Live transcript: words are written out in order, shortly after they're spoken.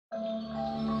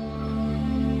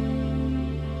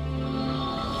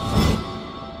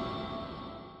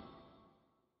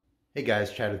Hey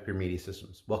guys, Chad with Pure Media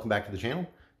Systems. Welcome back to the channel.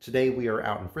 Today we are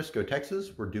out in Frisco,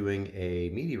 Texas. We're doing a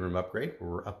media room upgrade.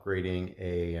 We're upgrading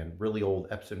a really old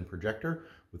Epson projector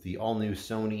with the all-new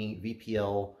Sony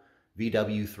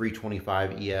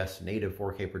VPL-VW325ES native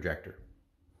 4K projector.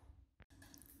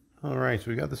 All right, so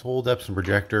we got this old Epson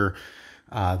projector.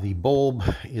 The bulb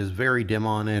is very dim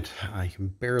on it. I can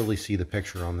barely see the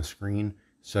picture on the screen.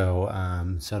 So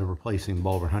instead of replacing the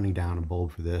bulb, we're hunting down a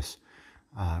bulb for this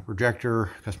projector.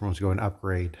 Customer wants to go and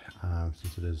upgrade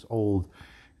since it is old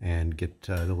and get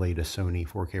the latest Sony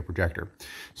 4K projector.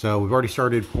 So we've already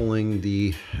started pulling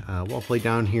the wall plate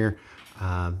down here.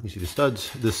 You see the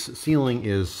studs. This ceiling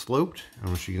is sloped. I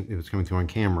don't know if it's coming through on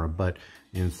camera, but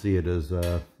you can see it is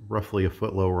roughly a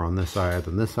foot lower on this side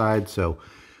than this side. So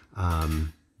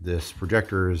this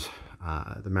projector is,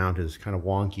 the mount is kind of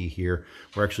wonky here.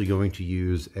 We're actually going to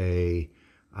use a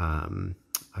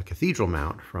cathedral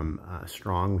mount from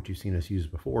Strong, which you've seen us use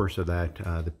before, so that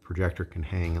the projector can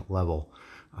hang level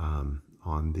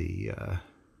on the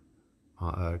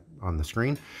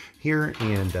screen here.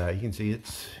 And you can see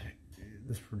this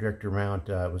projector mount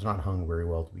was not hung very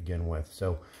well to begin with.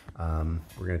 So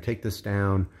we're going to take this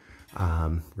down.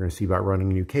 We're going to see about running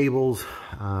new cables.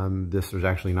 There's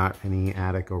actually not any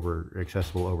attic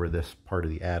accessible over this part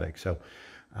of the attic. So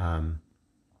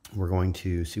we're going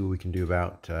to see what we can do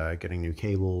about getting new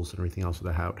cables and everything else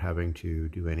without having to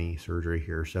do any surgery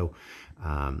here. So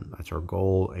that's our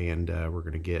goal, and we're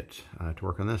going to get to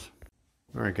work on this.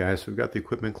 All right, guys, so we've got the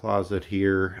equipment closet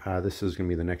here. This is going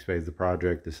to be the next phase of the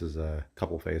project. This is a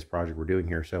couple phase project we're doing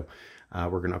here. So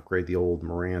we're going to upgrade the old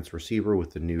Marantz receiver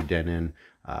with the new Denon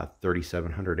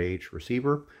 3700H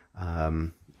receiver.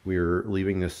 We're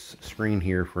leaving this screen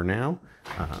here for now.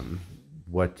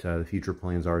 What the future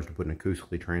plans are is to put an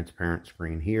acoustically transparent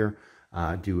screen here,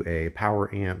 do a power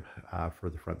amp for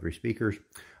the front three speakers.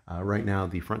 Right now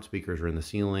the front speakers are in the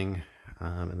ceiling,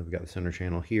 and then we've got the center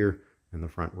channel here in the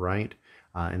front right.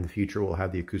 In the future we'll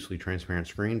have the acoustically transparent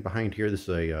screen. Behind here, this is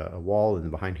a wall, and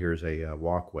behind here is a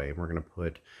walkway. And we're going to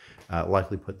put,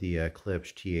 likely put the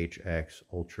Klipsch THX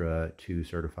Ultra 2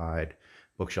 certified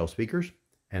bookshelf speakers,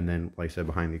 and then, like I said,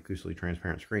 behind the acoustically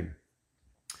transparent screen.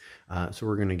 So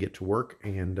we're going to get to work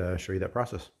and show you that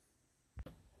process.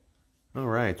 All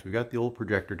right, so we got the old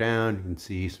projector down. You can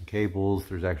see some cables.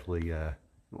 There's actually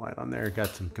light on there.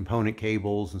 Got some component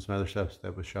cables and some other stuff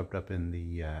that was shoved up in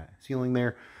the ceiling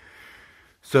there.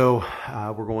 So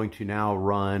we're going to now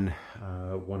run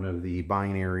one of the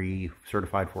binary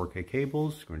certified 4K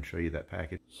cables. I'm going to show you that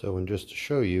package. So, and just to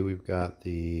show you, we've got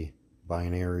the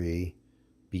binary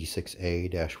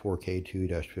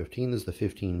B6A-4K2-15. This is the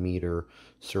 15-meter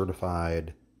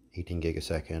certified 18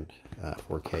 gigasecond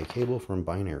 4K cable from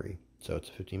Binary. So it's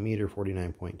a 15 meter,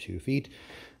 49.2 feet.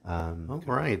 All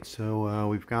right, so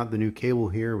we've got the new cable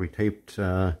here. We taped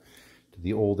to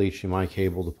the old HDMI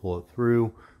cable to pull it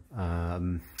through.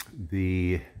 Found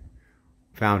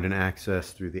an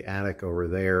access through the attic over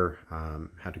there.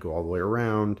 Had to go all the way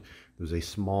around. There's a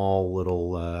small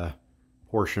little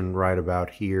portion right about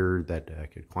here that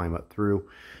could climb up through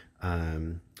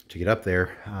to get up there.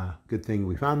 Good thing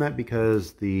we found that,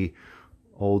 because the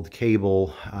old cable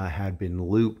had been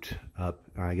looped up.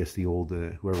 I guess the old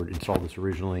whoever installed this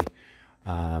originally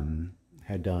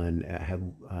had done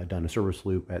a service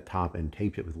loop at top and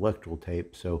taped it with electrical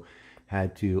tape. So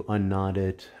had to unknot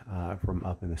it from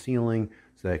up in the ceiling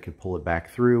so that it could pull it back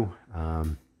through.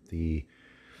 The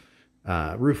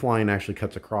roof line actually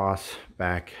cuts across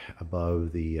back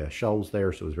above the shelves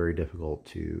there, so it was very difficult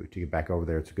to get back over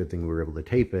there. It's a good thing we were able to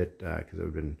tape it, because it would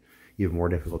have been even more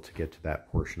difficult to get to that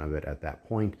portion of it at that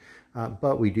point.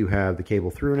 But we do have the cable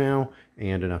through now,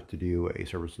 and enough to do a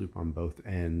service loop on both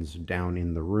ends down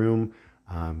in the room.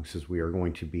 Since we are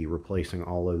going to be replacing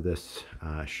all of this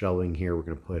shelving here, we're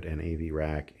going to put an AV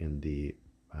rack in the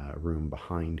room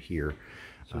behind here.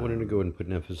 So I wanted to go ahead and put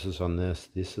an emphasis on this.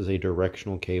 This is a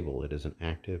directional cable. It is an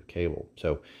active cable.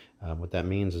 So what that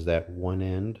means is that one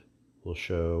end will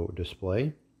show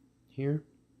display here.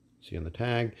 See on the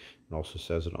tag. It also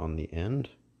says it on the end.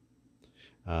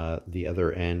 The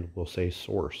other end will say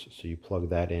source. So you plug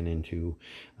that into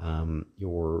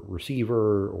your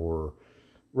receiver or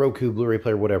Roku, Blu-ray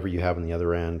player, whatever you have on the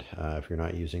other end. If you're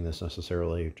not using this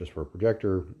necessarily just for a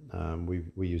projector,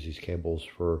 we use these cables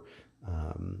for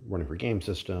running for game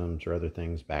systems or other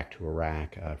things back to a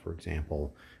rack, for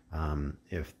example.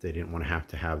 If they didn't want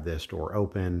to have this door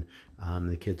open,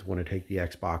 the kids want to take the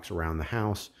Xbox around the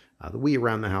house, the Wii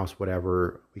around the house,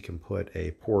 whatever, we can put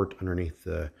a port underneath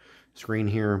the screen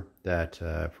here that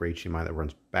for HDMI that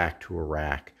runs back to a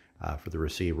rack for the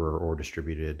receiver or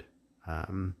distributed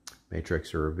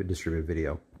matrix or distributed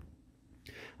video.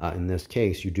 In this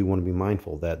case, you do want to be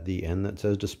mindful that the end that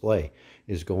says display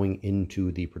is going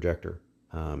into the projector.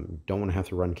 Don't want to have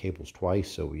to run cables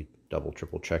twice, so we double,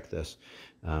 triple check this.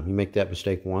 You make that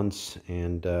mistake once,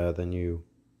 and then you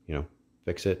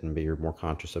fix it and be more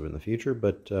conscious of it in the future.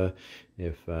 But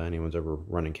if anyone's ever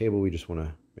running cable, we just want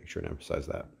to make sure to emphasize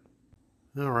that.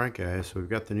 All right, guys, so we've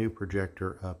got the new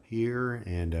projector up here,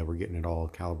 and we're getting it all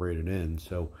calibrated in.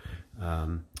 So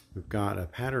we've got a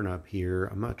pattern up here.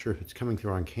 I'm not sure if it's coming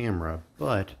through on camera,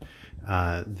 but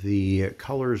the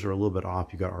colors are a little bit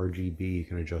off. You've got RGB, you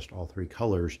can adjust all three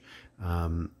colors.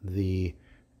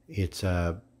 It's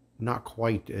not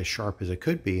quite as sharp as it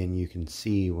could be, and you can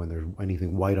see when there's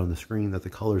anything white on the screen that the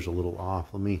color's a little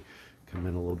off. Let me come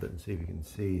in a little bit and see if you can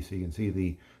see. So you can see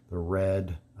the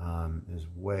red is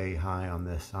way high on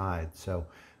this side. So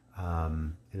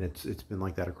and it's been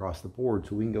like that across the board.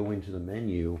 So we can go into the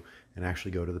menu and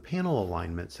actually go to the panel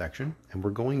alignment section, and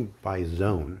we're going by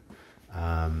zone.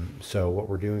 So what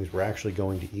we're doing is we're actually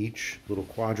going to each little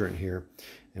quadrant here,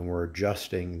 and we're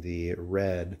adjusting the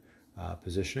red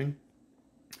positioning.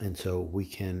 And so we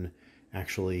can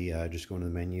actually just go into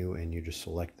the menu and you just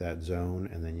select that zone,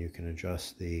 and then you can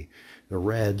adjust the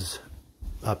reds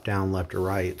up, down, left, or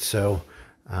right. So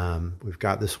we've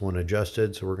got this one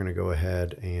adjusted, so we're going to go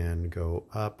ahead and go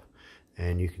up,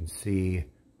 and you can see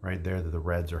right there that the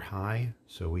reds are high.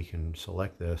 So we can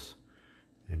select this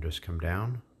and just come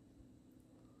down.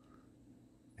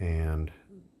 And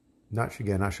not sure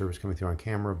if it's coming through on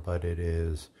camera, but it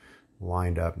is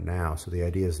lined up now. So the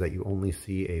idea is that you only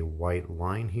see a white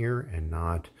line here and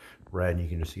not red. You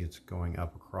can just see it's going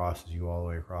up across as you all the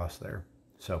way across there.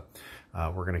 So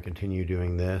we're going to continue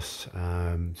doing this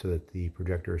so that the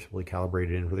projector is fully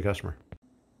calibrated in for the customer.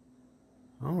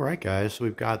 All right, guys, so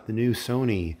we've got the new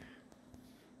Sony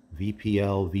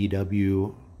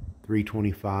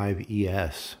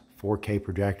VPL-VW325ES 4K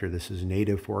projector. This is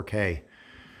native 4K.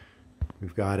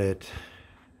 We've got it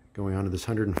going onto this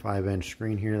 105-inch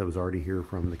screen here that was already here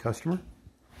from the customer.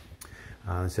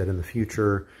 I said in the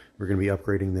future we're going to be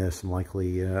upgrading this and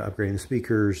likely upgrading the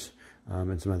speakers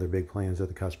and some other big plans that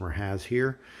the customer has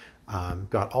here.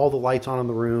 Got all the lights on in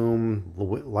the room,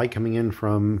 light coming in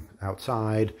from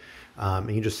outside,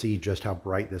 and you just see just how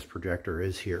bright this projector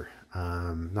is here.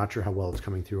 Not sure how well it's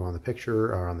coming through on the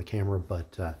picture or on the camera,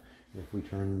 but if we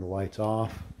turn the lights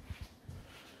off,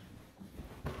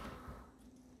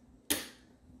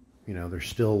 there's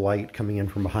still light coming in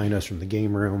from behind us from the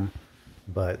game room,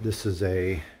 but this is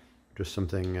just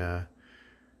something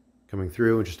coming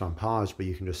through just on pause, but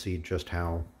you can just see just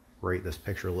how great this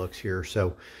picture looks here.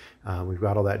 So we've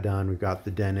got all that done. We've got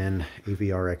the Denon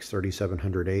AVRX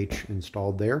 3700H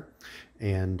installed there,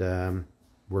 and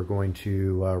we're going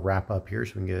to wrap up here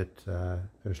so we can get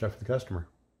finished up for the customer.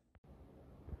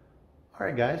 All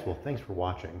right, guys, well, thanks for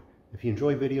watching. If you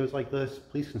enjoy videos like this,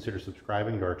 please consider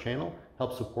subscribing to our channel.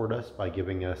 Help support us by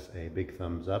giving us a big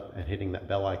thumbs up and hitting that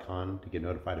bell icon to get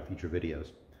notified of future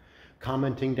videos.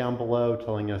 Commenting down below,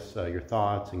 telling us your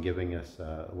thoughts, and giving us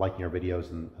liking our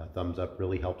videos and thumbs up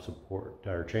really helps support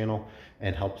our channel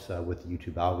and helps with the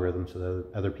YouTube algorithm so that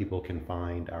other people can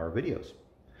find our videos.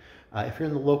 If you're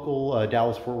in the local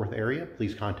Dallas-Fort Worth area,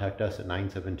 please contact us at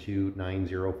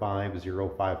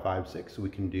 972-905-0556 so we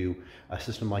can do a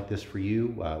system like this for you.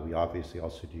 We obviously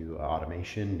also do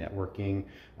automation, networking,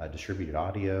 distributed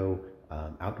audio,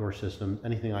 outdoor systems,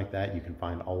 anything like that. You can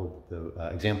find all of the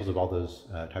examples of all those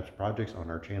types of projects on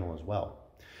our channel as well.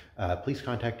 Please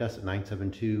contact us at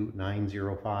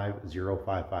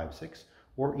 972-905-0556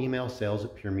 or email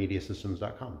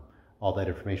sales@puremediasystems.com. All that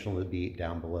information will be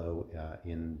down below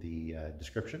in the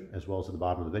description, as well as at the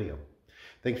bottom of the video.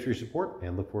 Thanks for your support,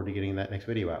 and look forward to getting that next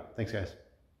video out. Thanks, guys.